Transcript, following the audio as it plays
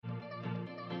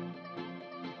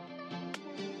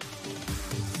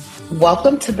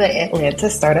Welcome to the Atlanta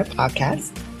Startup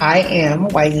Podcast. I am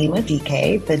Wailima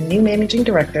DK, the new Managing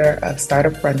Director of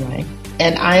Startup Runway,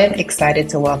 and I am excited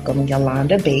to welcome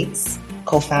Yolanda Bates,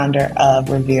 co-founder of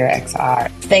Revere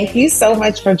XR. Thank you so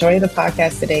much for joining the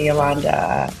podcast today,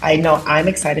 Yolanda. I know I'm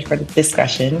excited for the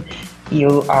discussion.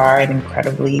 You are an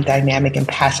incredibly dynamic and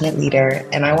passionate leader,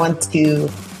 and I want to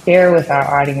share with our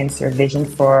audience your vision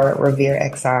for Revere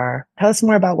XR. Tell us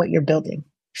more about what you're building.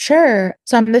 Sure.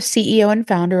 So I'm the CEO and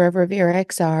founder of Revere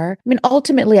XR.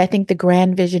 Ultimately, I think the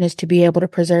grand vision is to be able to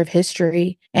preserve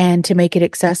history and to make it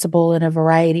accessible in a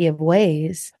variety of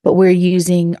ways. But we're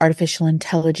using artificial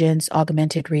intelligence,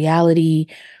 augmented reality,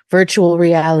 virtual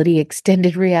reality,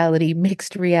 extended reality,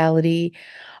 mixed reality,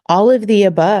 all of the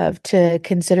above to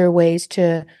consider ways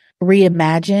to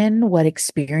reimagine what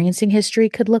experiencing history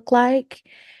could look like.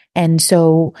 And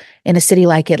so in a city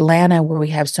like Atlanta, where we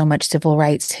have so much civil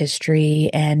rights history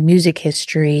and music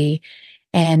history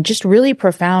and just really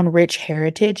profound, rich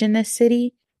heritage in this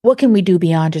city, what can we do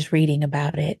beyond just reading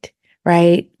about it,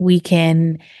 right? We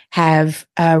can have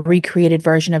a recreated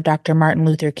version of Dr. Martin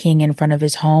Luther King in front of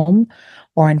his home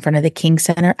or in front of the King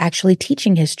Center, actually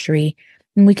teaching history.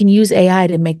 And we can use AI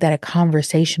to make that a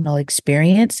conversational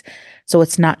experience. So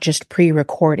it's not just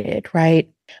pre-recorded,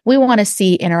 right? We want to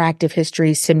see interactive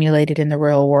history simulated in the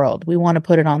real world. We want to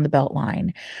put it on the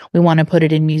Beltline. We want to put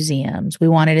it in museums. We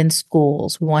want it in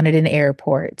schools. We want it in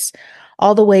airports.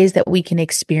 All the ways that we can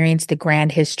experience the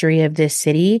grand history of this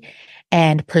city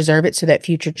and preserve it so that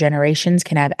future generations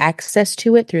can have access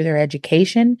to it through their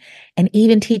education, and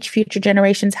even teach future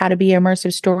generations how to be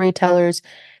immersive storytellers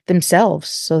themselves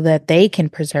so that they can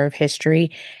preserve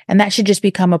history. And that should just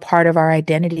become a part of our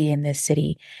identity in this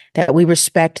city, that we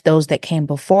respect those that came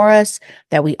before us,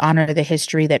 that we honor the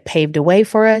history that paved a way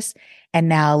for us. And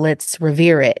now let's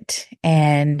revere it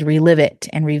and relive it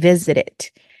and revisit it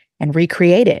and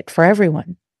recreate it for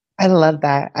everyone. I love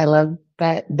that. I love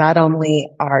that not only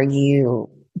are you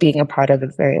being a part of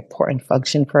a very important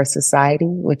function for society,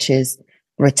 which is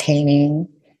retaining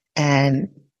and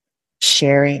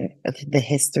sharing the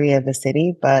history of the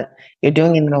city, but you're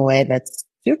doing it in a way that's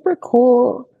super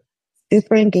cool,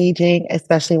 super engaging,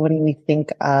 especially when we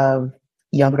think of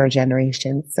younger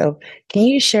generations. So can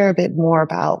you share a bit more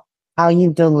about how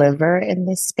you deliver in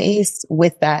this space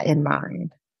with that in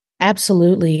mind?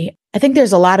 Absolutely. I think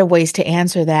there's a lot of ways to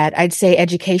answer that. I'd say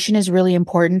education is really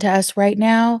important to us right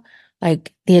now.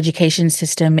 Like, the education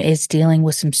system is dealing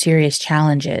with some serious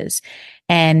challenges,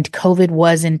 and COVID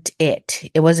wasn't it.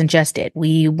 It wasn't just it.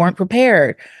 We weren't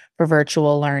prepared for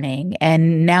virtual learning.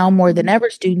 And now more than ever,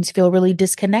 students feel really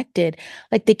disconnected.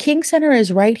 Like, the King Center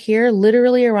is right here,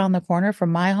 literally around the corner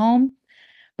from my home.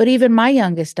 But even my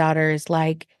youngest daughter is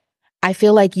like, I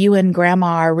feel like you and grandma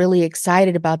are really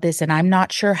excited about this, and I'm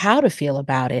not sure how to feel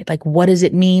about it. Like, what does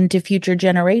it mean to future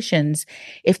generations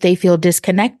if they feel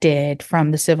disconnected from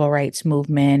the civil rights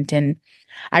movement? And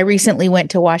I recently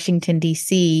went to Washington,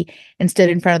 D.C. and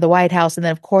stood in front of the White House. And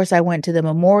then, of course, I went to the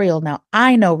memorial. Now,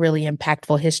 I know really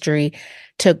impactful history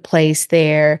took place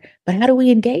there, but how do we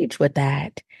engage with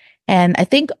that? And I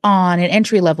think on an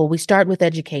entry level, we start with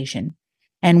education.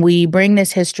 And we bring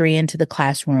this history into the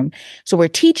classroom. So we're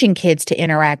teaching kids to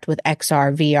interact with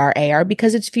XR, VR, AR,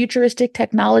 because it's futuristic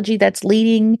technology that's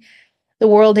leading the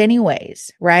world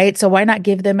anyways, right? So why not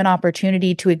give them an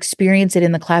opportunity to experience it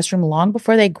in the classroom long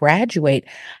before they graduate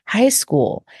high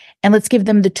school? And let's give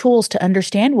them the tools to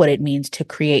understand what it means to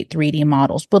create 3D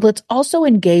models. But let's also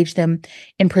engage them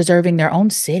in preserving their own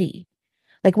city.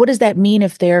 Like, what does that mean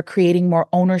if they're creating more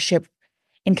ownership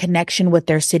in connection with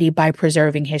their city by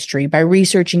preserving history, by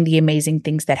researching the amazing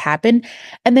things that happen,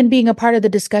 and then being a part of the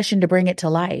discussion to bring it to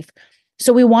life?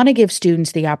 So we want to give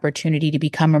students the opportunity to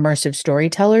become immersive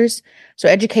storytellers. So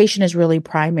education is really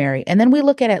primary. And then we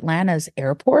look at Atlanta's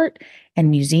airport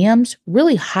and museums,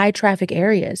 really high traffic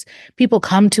areas. People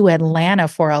come to Atlanta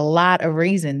for a lot of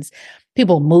reasons.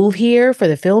 People move here for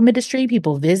the film industry.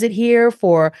 People visit here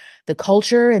for the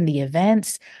culture and the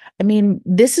events.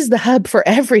 This is the hub for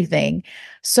everything.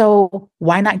 So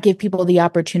why not give people the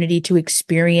opportunity to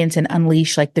experience and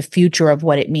unleash like the future of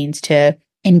what it means to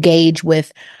engage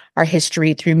with our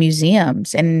history through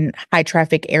museums? And high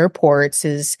traffic airports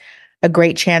is a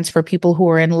great chance for people who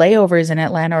are in layovers in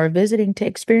Atlanta or visiting to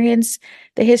experience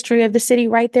the history of the city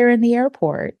right there in the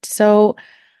airport. So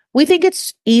we think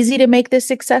it's easy to make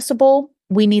this accessible.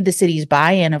 We need the city's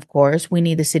buy-in, of course. We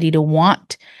need the city to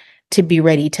want to be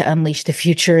ready to unleash the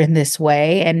future in this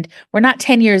way. And we're not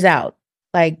 10 years out.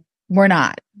 Like, we're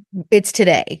not. It's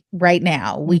today, right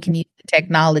now. We can use the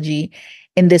technology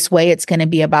In this way, it's going to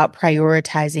be about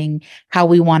prioritizing how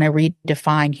we want to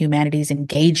redefine humanity's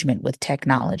engagement with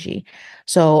technology.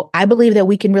 So I believe that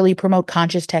we can really promote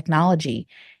conscious technology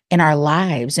in our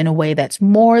lives in a way that's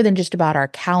more than just about our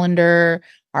calendar,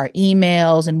 our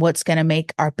emails, and what's going to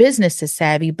make our businesses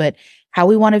savvy, but how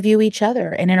we want to view each other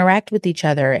and interact with each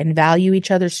other and value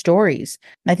each other's stories.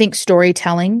 And I think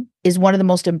storytelling is one of the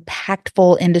most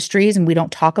impactful industries, and we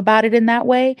don't talk about it in that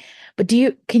way. But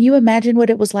can you imagine what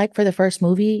it was like for the first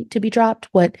movie to be dropped?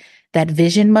 What that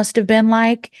vision must have been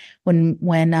like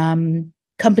when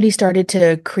companies started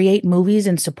to create movies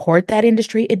and support that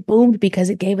industry? It boomed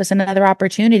because it gave us another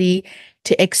opportunity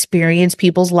to experience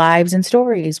people's lives and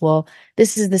stories. Well,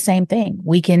 this is the same thing.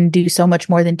 We can do so much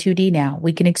more than 2D now.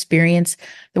 We can experience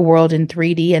the world in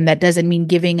 3D, and that doesn't mean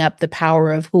giving up the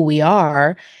power of who we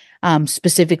are,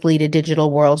 specifically to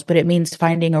digital worlds, but it means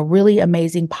finding a really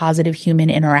amazing, positive human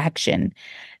interaction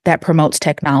that promotes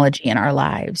technology in our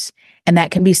lives. And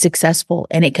that can be successful.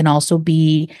 And it can also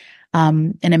be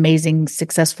an amazing,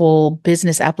 successful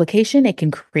business application. It can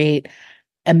create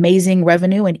amazing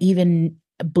revenue and even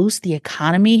boost the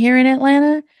economy here in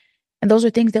Atlanta. And those are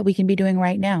things that we can be doing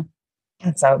right now.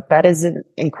 And so that is an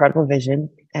incredible vision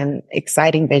and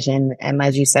exciting vision. And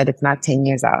as you said, it's not 10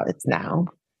 years out, it's now.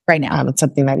 Right now. It's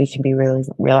something that we can be really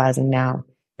realizing now.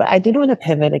 But I did want to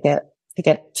pivot to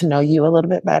get to know you a little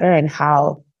bit better and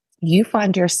how you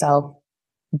find yourself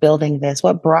building this.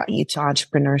 What brought you to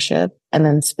entrepreneurship and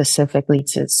then specifically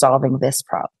to solving this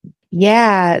problem?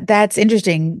 Yeah, that's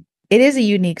interesting. It is a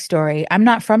unique story. I'm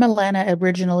not from Atlanta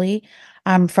originally.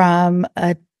 I'm from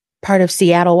a part of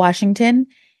Seattle, Washington.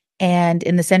 And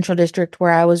in the Central District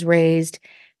where I was raised,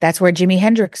 that's where Jimi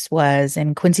Hendrix was,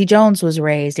 and Quincy Jones was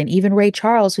raised. And even Ray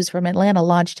Charles, who's from Atlanta,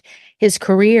 launched his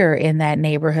career in that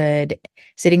neighborhood,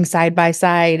 sitting side by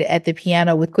side at the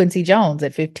piano with Quincy Jones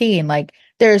at 15. Like,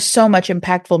 there's so much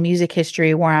impactful music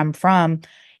history where I'm from.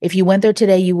 If you went there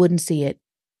today, you wouldn't see it.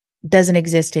 Doesn't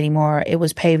exist anymore. It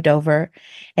was paved over.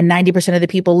 And 90% of the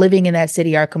people living in that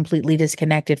city are completely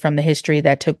disconnected from the history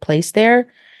that took place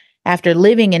there. After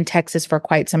living in Texas for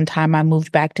quite some time, I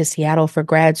moved back to Seattle for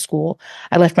grad school.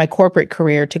 I left my corporate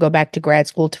career to go back to grad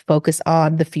school to focus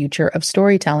on the future of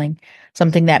storytelling,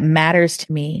 something that matters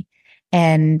to me.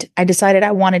 And I decided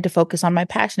I wanted to focus on my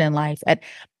passion in life.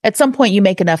 At some point you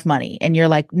make enough money and you're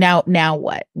like, now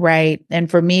what? Right. And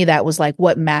for me, that was like,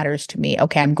 what matters to me?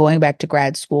 Okay, I'm going back to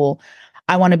grad school.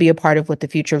 I want to be a part of what the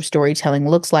future of storytelling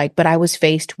looks like. But I was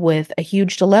faced with a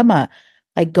huge dilemma,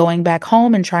 like going back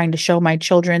home and trying to show my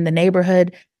children the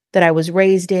neighborhood that I was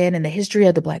raised in and the history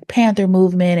of the Black Panther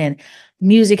movement and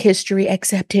music history,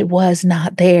 except it was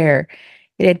not there.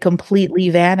 It had completely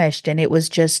vanished, and it was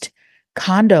just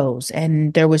condos,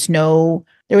 and there was no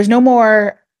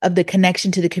more of the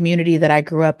connection to the community that I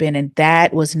grew up in. And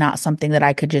that was not something that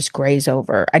I could just graze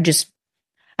over.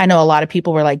 I know a lot of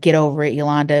people were like, get over it,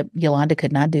 Yolanda. Yolanda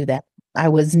could not do that. I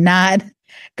was not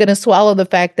going to swallow the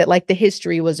fact that like the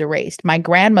history was erased. My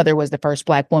grandmother was the first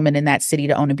Black woman in that city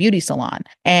to own a beauty salon.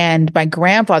 And my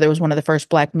grandfather was one of the first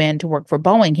Black men to work for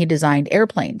Boeing. He designed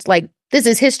airplanes. Like, this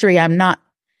is history I'm not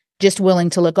just willing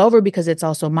to look over, because it's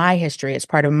also my history. It's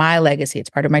part of my legacy.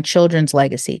 It's part of my children's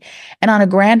legacy. And on a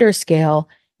grander scale,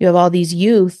 you have all these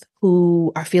youth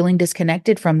who are feeling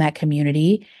disconnected from that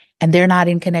community, and they're not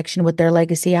in connection with their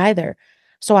legacy either.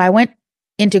 So I went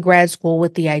into grad school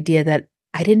with the idea that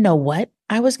I didn't know what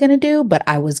I was going to do, but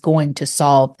I was going to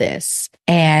solve this.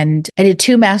 And I did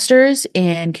 2 masters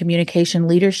in communication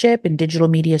leadership and digital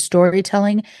media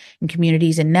storytelling and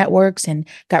communities and networks, and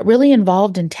got really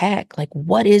involved in tech. Like,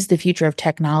 what is the future of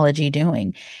technology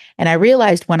doing? And I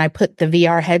realized when I put the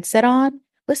VR headset on,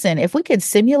 listen, if we could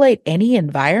simulate any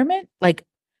environment, like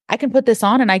I can put this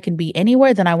on and I can be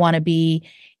anywhere that I want to be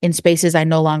in spaces I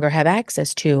no longer have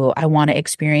access to. I want to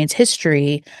experience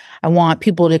history. I want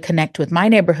people to connect with my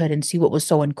neighborhood and see what was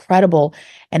so incredible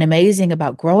and amazing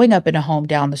about growing up in a home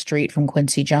down the street from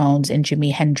Quincy Jones and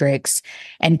Jimi Hendrix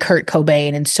and Kurt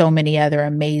Cobain and so many other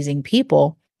amazing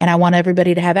people. And I want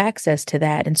everybody to have access to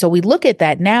that. And so we look at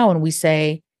that now and we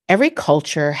say, every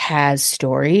culture has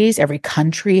stories, every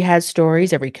country has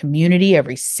stories, every community,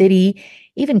 every city,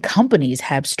 even companies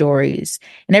have stories,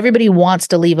 and everybody wants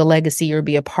to leave a legacy or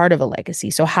be a part of a legacy.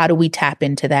 So how do we tap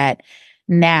into that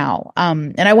now?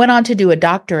 And I went on to do a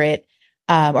doctorate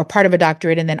or part of a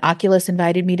doctorate, and then Oculus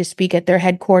invited me to speak at their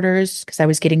headquarters because I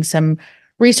was getting some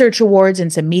research awards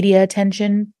and some media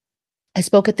attention. I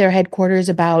spoke at their headquarters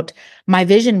about my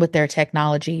vision with their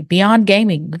technology beyond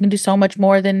gaming. We can do so much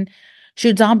more than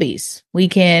shoot zombies. We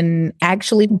can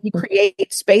actually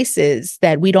create spaces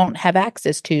that we don't have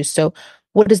access to. So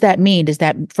What does that mean? Does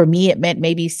that, for me, it meant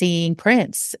maybe seeing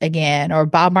Prince again or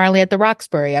Bob Marley at the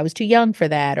Roxbury. I was too young for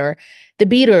that, or the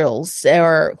Beatles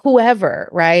or whoever,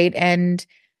 right? And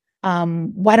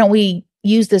why don't we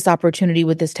use this opportunity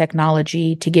with this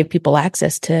technology to give people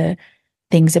access to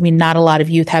things? I mean, not a lot of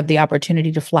youth have the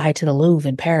opportunity to fly to the Louvre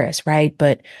in Paris, right?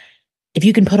 But if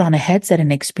you can put on a headset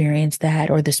and experience that,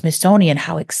 or the Smithsonian,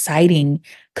 how exciting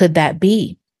could that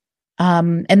be?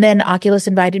 And then Oculus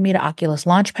invited me to Oculus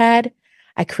Launchpad.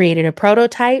 I created a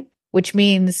prototype, which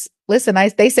means, listen,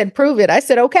 they said, prove it. I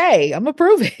said, okay, I'm gonna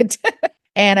prove it.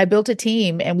 And I built a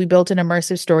team and we built an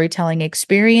immersive storytelling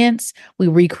experience. We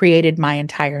recreated my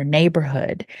entire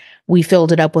neighborhood. We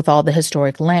filled it up with all the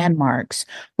historic landmarks.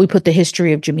 We put the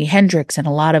history of Jimi Hendrix and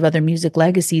a lot of other music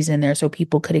legacies in there so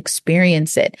people could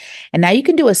experience it. And now you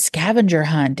can do a scavenger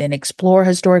hunt and explore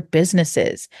historic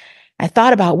businesses. I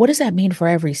thought about, what does that mean for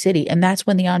every city? And that's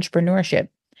when the entrepreneurship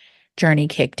journey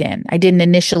kicked in. I didn't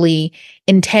initially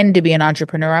intend to be an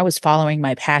entrepreneur. I was following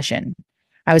my passion.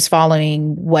 I was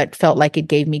following what felt like it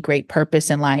gave me great purpose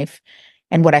in life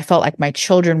and what I felt like my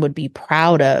children would be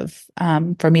proud of,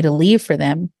 for me to leave for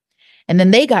them. And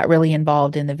then they got really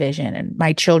involved in the vision. And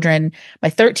my children, my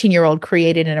 13-year-old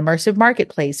created an immersive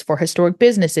marketplace for historic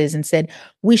businesses and said,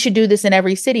 we should do this in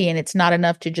every city. And it's not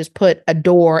enough to just put a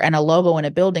door and a logo in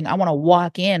a building. I want to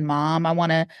walk in, Mom. I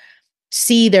want to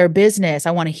see their business.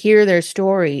 I want to hear their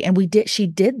story. And she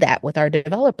did that with our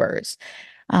developers.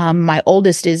 My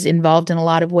oldest is involved in a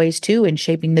lot of ways too in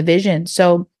shaping the vision.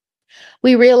 So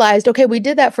we realized, okay, we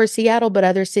did that for Seattle, but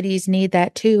other cities need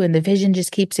that too. And the vision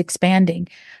just keeps expanding.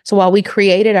 So while we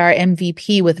created our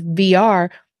MVP with VR,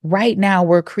 right now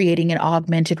we're creating an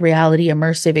augmented reality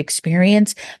immersive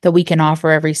experience that we can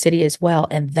offer every city as well.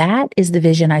 And that is the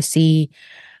vision I see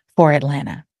for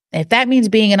Atlanta. If that means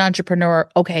being an entrepreneur,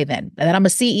 okay, then. And then I'm a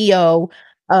CEO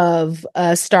of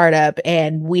a startup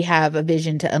and we have a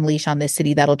vision to unleash on this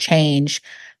city that'll change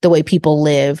the way people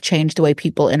live, change the way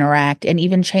people interact, and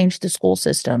even change the school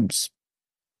systems.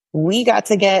 We got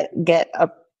to get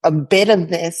a bit of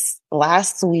this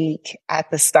last week at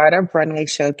the Startup Runway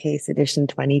Showcase Edition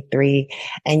 23.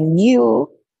 And you,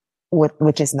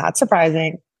 which is not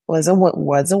surprising, was a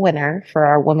winner for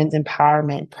our Women's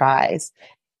Empowerment Prize.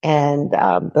 And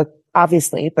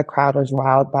obviously the crowd was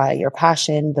wowed by your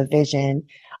passion, the vision,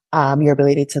 your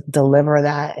ability to deliver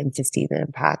that and to see the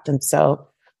impact. And so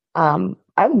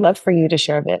I would love for you to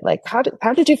share a bit, like how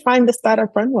did you find the Startup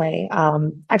Runway?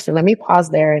 Actually, let me pause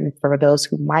there, and for those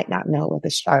who might not know what the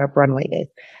Startup Runway is.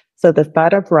 So the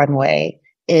Startup Runway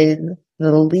is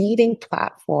the leading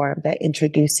platform that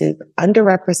introduces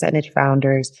underrepresented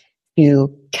founders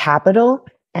to capital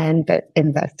and the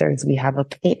investors. We have a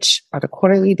pitch on a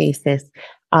quarterly basis,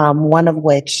 one of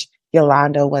which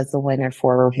Yolanda was the winner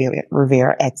for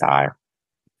Revere XR.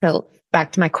 So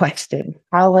back to my question.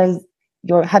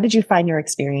 How did you find your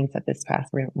experience at this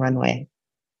past runway?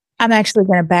 I'm actually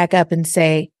going to back up and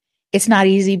say it's not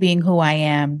easy being who I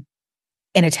am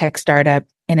in a tech startup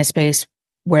in a space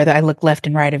where I look left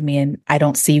and right of me and I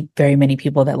don't see very many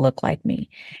people that look like me.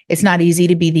 It's not easy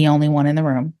to be the only one in the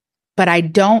room, but I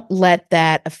don't let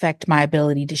that affect my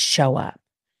ability to show up.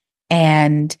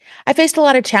 And I faced a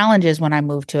lot of challenges when I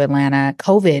moved to Atlanta.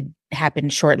 COVID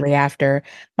happened shortly after.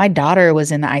 My daughter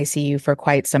was in the ICU for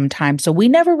quite some time. So we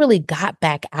never really got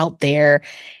back out there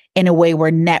in a way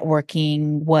where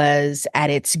networking was at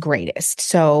its greatest.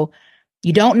 So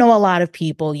you don't know a lot of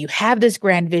people. You have this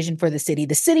grand vision for the city.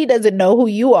 The city doesn't know who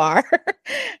you are.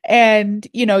 And,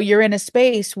 you're in a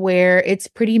space where it's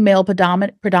pretty male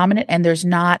predominant, and there's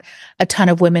not a ton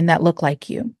of women that look like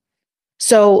you.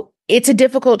 So it's a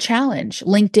difficult challenge.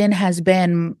 LinkedIn has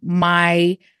been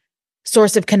my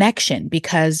source of connection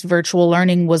because virtual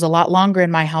learning was a lot longer in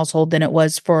my household than it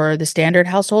was for the standard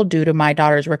household due to my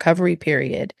daughter's recovery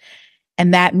period.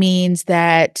 And that means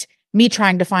that me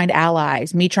trying to find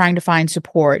allies, me trying to find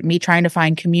support, me trying to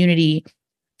find community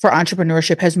for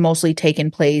entrepreneurship has mostly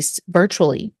taken place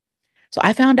virtually. So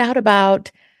I found out about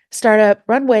Startup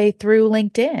Runway through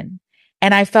LinkedIn.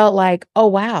 And I felt like, oh,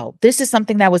 wow, this is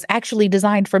something that was actually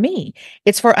designed for me.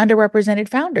 It's for underrepresented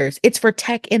founders. It's for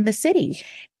tech in the city.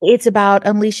 It's about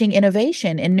unleashing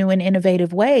innovation in new and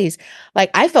innovative ways.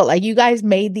 Like, I felt like you guys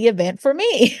made the event for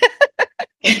me.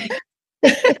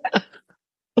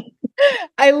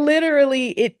 I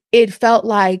literally, it felt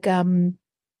like a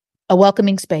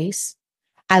welcoming space.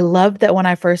 I loved that when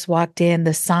I first walked in,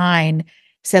 the sign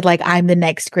said like, I'm the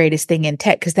next greatest thing in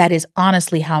tech, because that is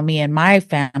honestly how me and my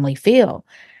family feel.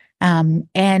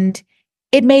 And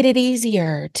it made it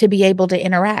easier to be able to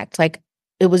interact. Like,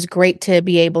 it was great to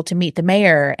be able to meet the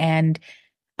mayor and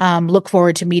look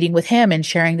forward to meeting with him and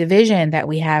sharing the vision that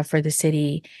we have for the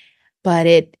city. But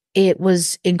it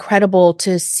was incredible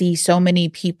to see so many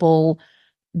people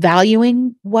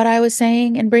valuing what I was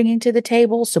saying and bringing to the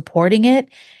table, supporting it.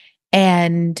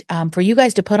 And for you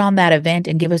guys to put on that event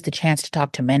and give us the chance to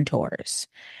talk to mentors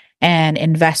and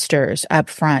investors up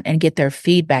front and get their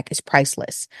feedback is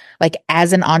priceless. Like,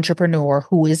 as an entrepreneur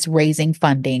who is raising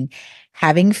funding,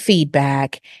 having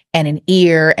feedback and an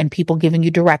ear and people giving you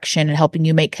direction and helping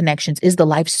you make connections is the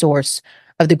life source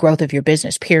of the growth of your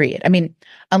business, period. I mean,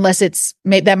 unless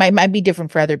that might be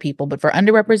different for other people, but for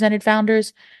underrepresented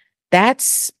founders,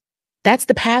 that's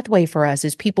the pathway for us,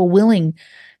 is people willing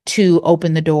to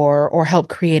open the door or help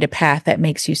create a path that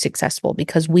makes you successful,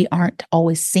 because we aren't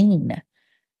always seen.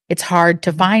 It's hard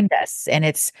to find us, and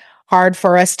it's hard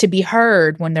for us to be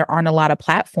heard when there aren't a lot of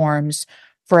platforms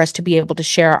for us to be able to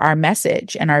share our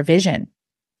message and our vision.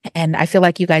 And I feel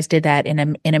like you guys did that in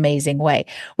an amazing way,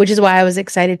 which is why I was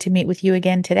excited to meet with you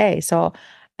again today. So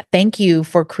thank you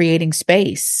for creating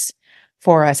space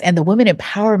for us. And the Women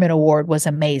Empowerment Award was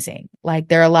amazing. Like,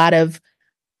 there are a lot of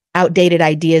outdated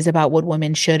ideas about what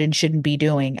women should and shouldn't be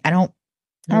doing. I don't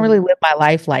really live my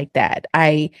life like that.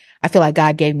 I feel like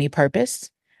God gave me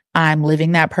purpose. I'm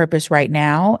living that purpose right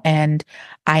now, and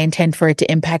I intend for it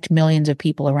to impact millions of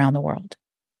people around the world.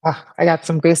 Oh, I got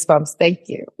some goosebumps. Thank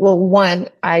you. Well, one,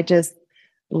 I just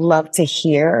love to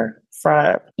hear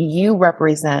from you.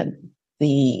 Represent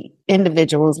the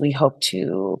individuals we hope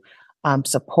to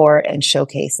support and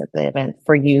showcase at the event.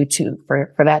 For you to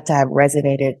for that to have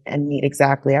resonated and meet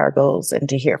exactly our goals, and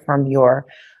to hear from your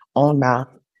own mouth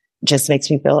just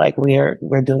makes me feel like we're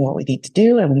doing what we need to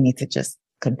do, and we need to just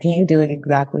continue doing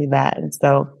exactly that. And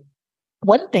so,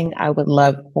 one thing I would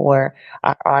love for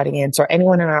our audience, or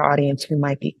anyone in our audience who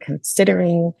might be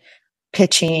considering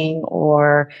pitching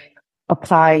or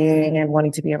applying and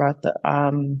wanting to be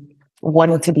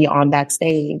wanting to be on that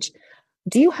stage,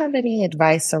 do you have any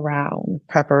advice around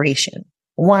preparation?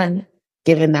 One,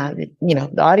 given that,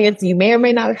 the audience, you may or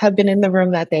may not have been in the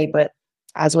room that day, but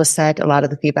as was said, a lot of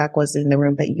the feedback was in the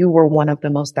room that you were one of the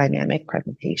most dynamic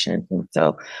presentations. And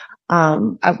so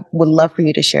I would love for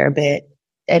you to share a bit,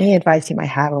 any advice you might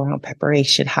have around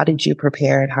preparation. How did you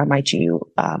prepare, and how might you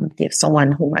give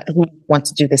someone who wants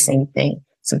to do the same thing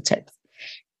some tips?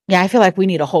 Yeah, I feel like we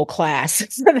need a whole class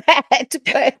for that.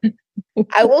 But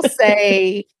I will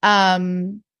say,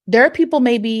 there are people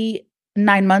maybe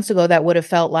 9 months ago that would have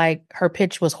felt like her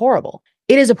pitch was horrible.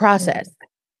 It is a process.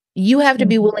 You have to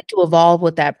be willing to evolve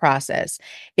with that process.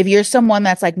 If you're someone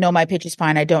that's like, no, my pitch is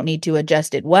fine, I don't need to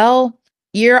adjust it, well,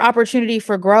 your opportunity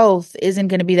for growth isn't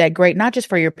going to be that great, not just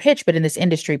for your pitch, but in this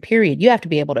industry, period. You have to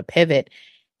be able to pivot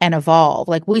and evolve.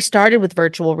 Like, we started with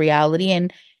virtual reality,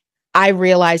 and I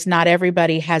realize not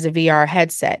everybody has a VR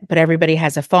headset, but everybody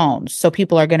has a phone. So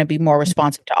people are going to be more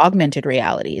responsive to augmented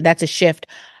reality. That's a shift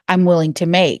I'm willing to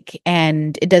make.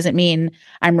 And it doesn't mean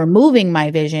I'm removing my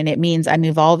vision. It means I'm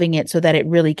evolving it so that it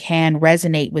really can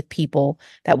resonate with people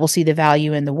that will see the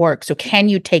value in the work. So can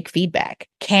you take feedback?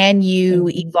 Can you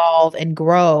evolve and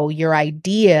grow your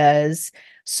ideas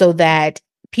so that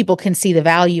people can see the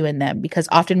value in them? Because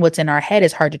often what's in our head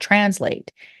is hard to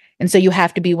translate. And so you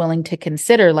have to be willing to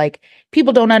consider, like,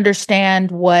 people don't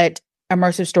understand what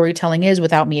immersive storytelling is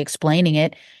without me explaining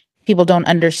it. People don't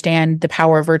understand the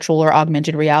power of virtual or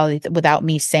augmented reality without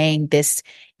me saying this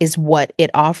is what it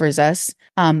offers us.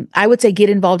 I would say get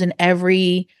involved in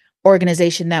every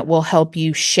organization that will help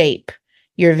you shape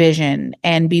your vision,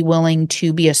 and be willing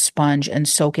to be a sponge and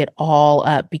soak it all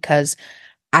up, because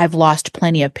I've lost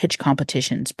plenty of pitch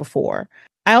competitions before.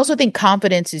 I also think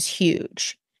confidence is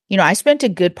huge. I spent a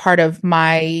good part of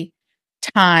my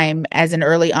time as an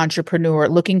early entrepreneur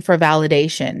looking for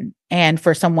validation and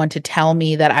for someone to tell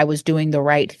me that I was doing the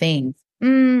right thing.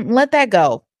 Let that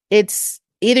go. It's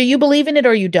either you believe in it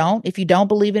or you don't. If you don't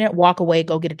believe in it, walk away,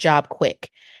 go get a job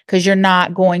quick, because you're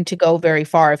not going to go very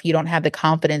far if you don't have the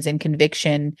confidence and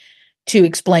conviction to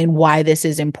explain why this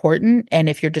is important. And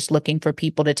if you're just looking for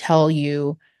people to tell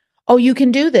you, oh, you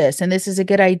can do this and this is a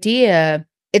good idea,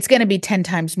 it's going to be 10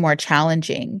 times more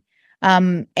challenging.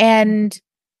 And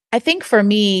I think for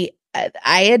me,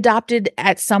 I adopted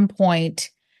at some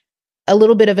point a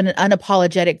little bit of an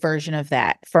unapologetic version of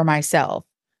that for myself.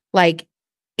 Like,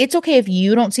 it's okay if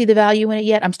you don't see the value in it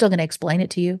yet. I'm still going to explain it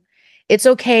to you. It's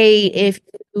okay if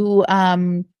you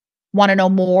want to know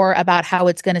more about how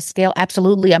it's going to scale.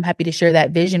 Absolutely. I'm happy to share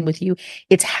that vision with you.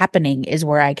 It's happening is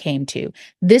where I came to.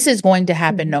 This is going to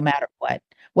happen no matter what.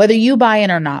 Whether you buy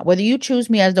in or not, whether you choose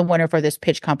me as the winner for this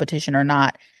pitch competition or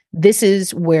not, this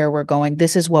is where we're going.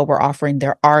 This is what we're offering.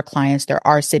 There are clients, there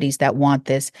are cities that want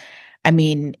this. I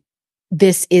mean,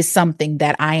 this is something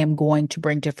that I am going to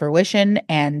bring to fruition.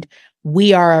 And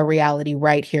we are a reality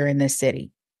right here in this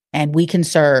city. And we can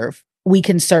serve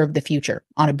the future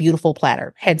on a beautiful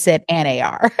platter, headset and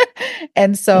AR.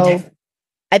 And so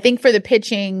I think for the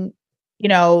pitching,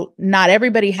 not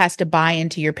everybody has to buy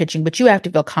into your pitching, but you have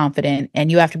to feel confident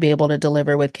and you have to be able to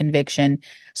deliver with conviction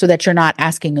so that you're not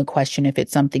asking a question if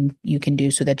it's something you can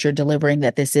do, so that you're delivering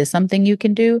that this is something you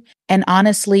can do. And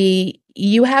honestly,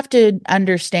 you have to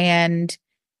understand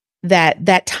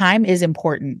that time is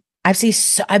important.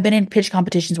 I've been in pitch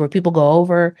competitions where people go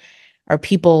over or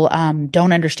people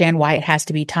don't understand why it has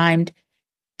to be timed.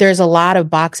 There's a lot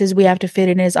of boxes we have to fit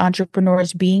in as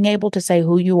entrepreneurs. Being able to say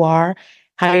who you are,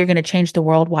 how you're going to change the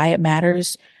world, why it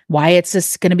matters, why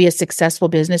it's going to be a successful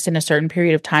business in a certain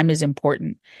period of time is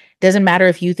important. Doesn't matter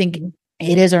if you think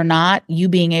it is or not. You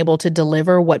being able to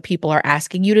deliver what people are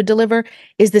asking you to deliver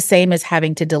is the same as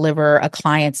having to deliver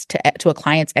to a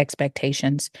client's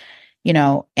expectations.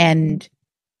 And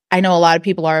I know a lot of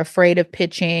people are afraid of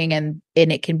pitching and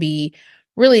it can be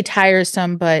really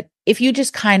tiresome, but if you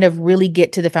just kind of really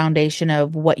get to the foundation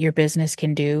of what your business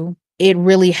can do, it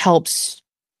really helps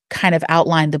kind of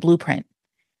outline the blueprint.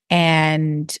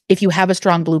 And if you have a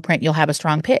strong blueprint, you'll have a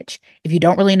strong pitch. If you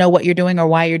don't really know what you're doing or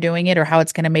why you're doing it or how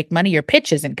it's going to make money, your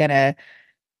pitch isn't going to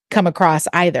come across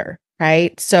either,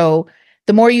 right? So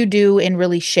the more you do in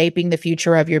really shaping the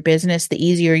future of your business, the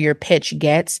easier your pitch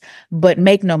gets. But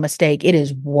make no mistake, it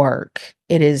is work.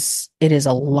 It is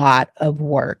a lot of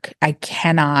work. I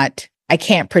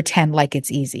can't pretend like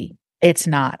it's easy. It's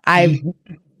not. I've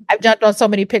jumped on so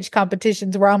many pitch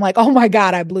competitions where I'm like, oh my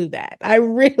God, I blew that. I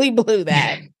really blew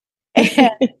that. And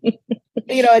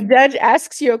a judge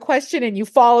asks you a question and you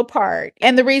fall apart.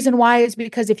 And the reason why is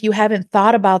because if you haven't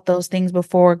thought about those things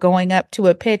before going up to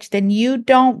a pitch, then you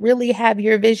don't really have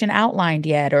your vision outlined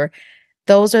yet, or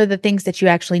those are the things that you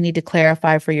actually need to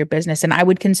clarify for your business. And I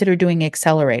would consider doing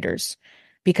accelerators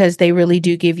because they really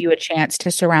do give you a chance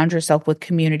to surround yourself with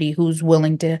community who's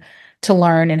willing to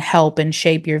learn and help and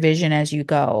shape your vision as you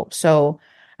go. So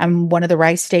I'm one of the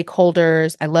right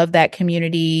stakeholders. I love that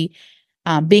community.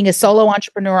 Being a solo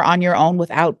entrepreneur on your own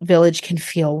without Village can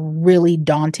feel really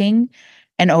daunting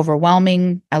and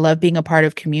overwhelming. I love being a part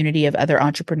of community of other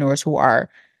entrepreneurs who are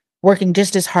working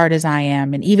just as hard as I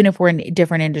am. And even if we're in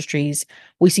different industries,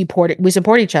 we support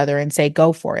each other and say,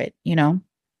 go for it.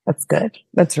 That's good.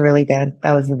 That's really good.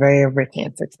 That was a very rich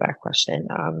answer to that question.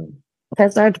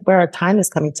 Because where our time is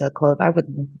coming to a close, I would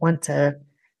want to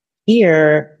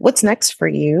hear what's next for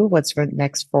you. What's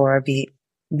next for the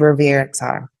Revere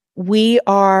XR? We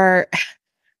are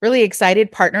really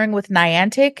excited partnering with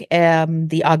Niantic,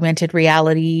 the augmented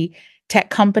reality tech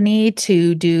company,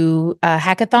 to do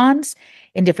hackathons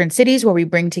in different cities where we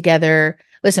bring together.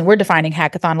 Listen, we're defining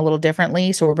hackathon a little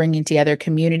differently. So we're bringing together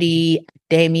community,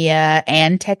 academia,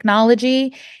 and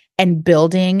technology and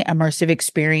building immersive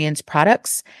experience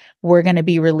products. We're going to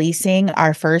be releasing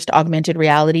our first augmented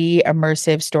reality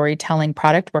immersive storytelling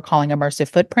product we're calling Immersive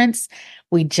Footprints.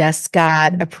 We just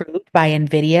got approved by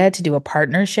NVIDIA to do a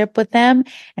partnership with them,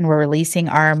 and we're releasing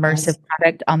our immersive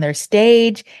product on their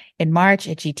stage in March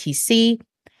at GTC.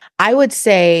 I would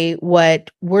say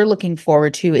what we're looking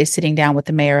forward to is sitting down with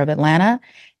the mayor of Atlanta,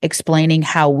 explaining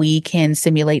how we can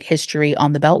simulate history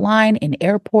on the Beltline, in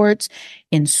airports,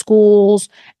 in schools,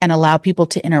 and allow people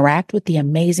to interact with the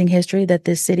amazing history that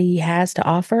this city has to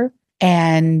offer,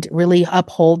 and really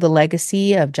uphold the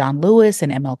legacy of John Lewis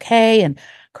and MLK and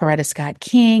Coretta Scott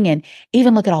King, and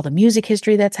even look at all the music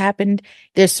history that's happened.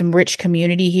 There's some rich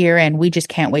community here, and we just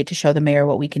can't wait to show the mayor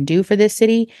what we can do for this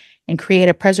city and create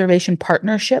a preservation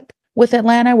partnership with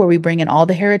Atlanta where we bring in all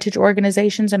the heritage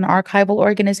organizations and archival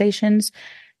organizations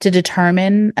to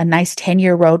determine a nice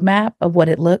 10-year roadmap of what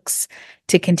it looks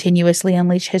to continuously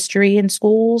unleash history in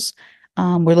schools.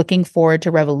 We're looking forward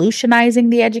to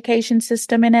revolutionizing the education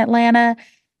system in Atlanta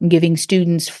and giving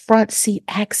students front seat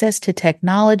access to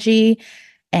technology,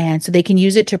 and so they can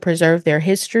use it to preserve their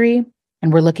history.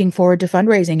 And we're looking forward to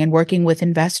fundraising and working with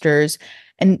investors.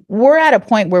 And we're at a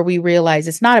point where we realize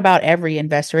it's not about every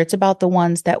investor. It's about the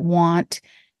ones that want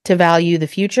to value the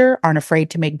future, aren't afraid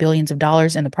to make billions of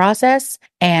dollars in the process,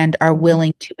 and are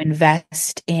willing to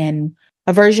invest in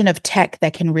a version of tech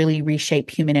that can really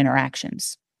reshape human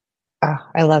interactions. Oh,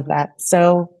 I love that.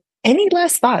 So any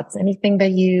last thoughts? Anything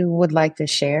that you would like to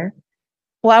share?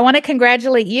 Well, I want to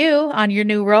congratulate you on your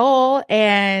new role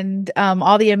and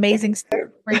all the amazing stuff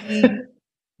bringing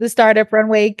the Startup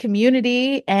Runway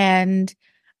community. And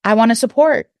I want to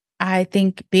support. I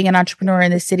think being an entrepreneur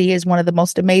in the city is one of the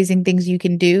most amazing things you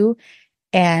can do.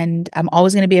 And I'm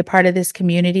always going to be a part of this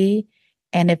community. And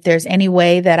And if there's any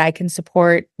way that I can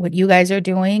support what you guys are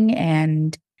doing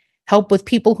and help with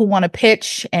people who want to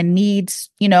pitch and needs,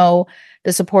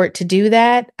 the support to do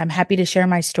that, I'm happy to share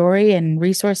my story and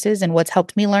resources and what's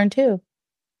helped me learn too.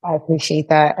 I appreciate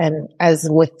that. And as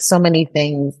with so many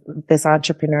things, this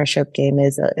entrepreneurship game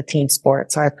is a team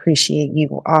sport. So I appreciate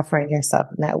you offering yourself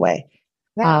in that way.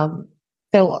 Yeah.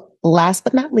 So last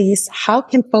but not least, how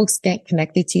can folks get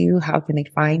connected to you? How can they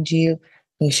find you?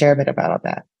 Can you share a bit about all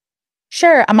that?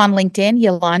 Sure. I'm on LinkedIn,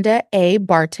 Yolanda A.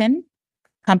 Barton.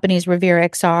 Company's Revere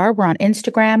XR. We're on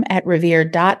Instagram at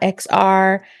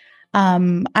revere.xr.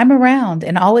 I'm around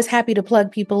and always happy to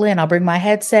plug people in. I'll bring my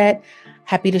headset,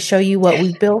 happy to show you what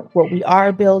we've built, what we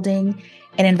are building,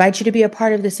 and invite you to be a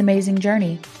part of this amazing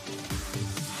journey.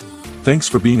 Thanks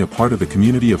for being a part of the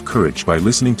community of courage by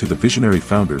listening to the visionary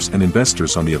founders and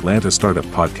investors on the Atlanta Startup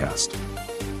Podcast.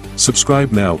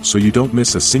 Subscribe now so you don't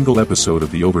miss a single episode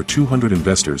of the over 200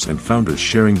 investors and founders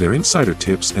sharing their insider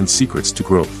tips and secrets to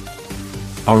growth.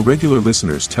 Our regular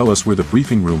listeners tell us we're the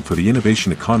briefing room for the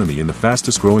innovation economy in the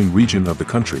fastest growing region of the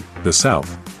country, the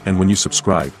South, and when you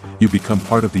subscribe, you become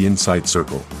part of the inside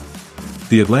circle.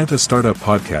 The Atlanta Startup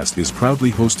Podcast is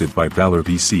proudly hosted by Valor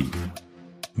VC.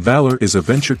 Valor is a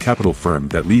venture capital firm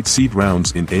that leads seed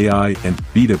rounds in AI and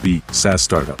B2B SaaS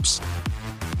startups.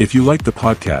 If you like the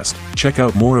podcast, check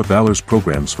out more of Valor's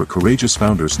programs for courageous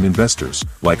founders and investors,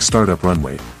 like Startup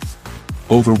Runway.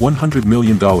 Over $100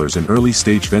 million in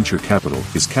early-stage venture capital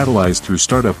is catalyzed through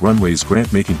Startup Runway's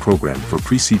grant-making program for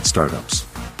pre-seed startups.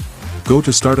 Go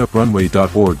to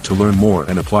startuprunway.org to learn more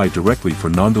and apply directly for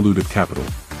non-dilutive capital.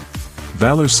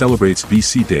 Valor celebrates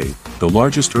VC Day, the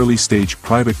largest early-stage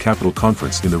private capital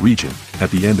conference in the region,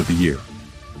 at the end of the year.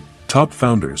 Top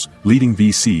founders, leading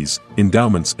VCs,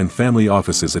 endowments and family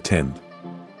offices attend.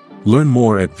 Learn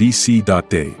more at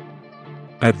vc.day.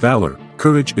 At Valor,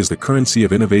 courage is the currency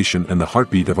of innovation and the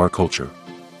heartbeat of our culture.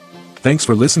 Thanks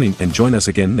for listening and join us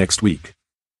again next week.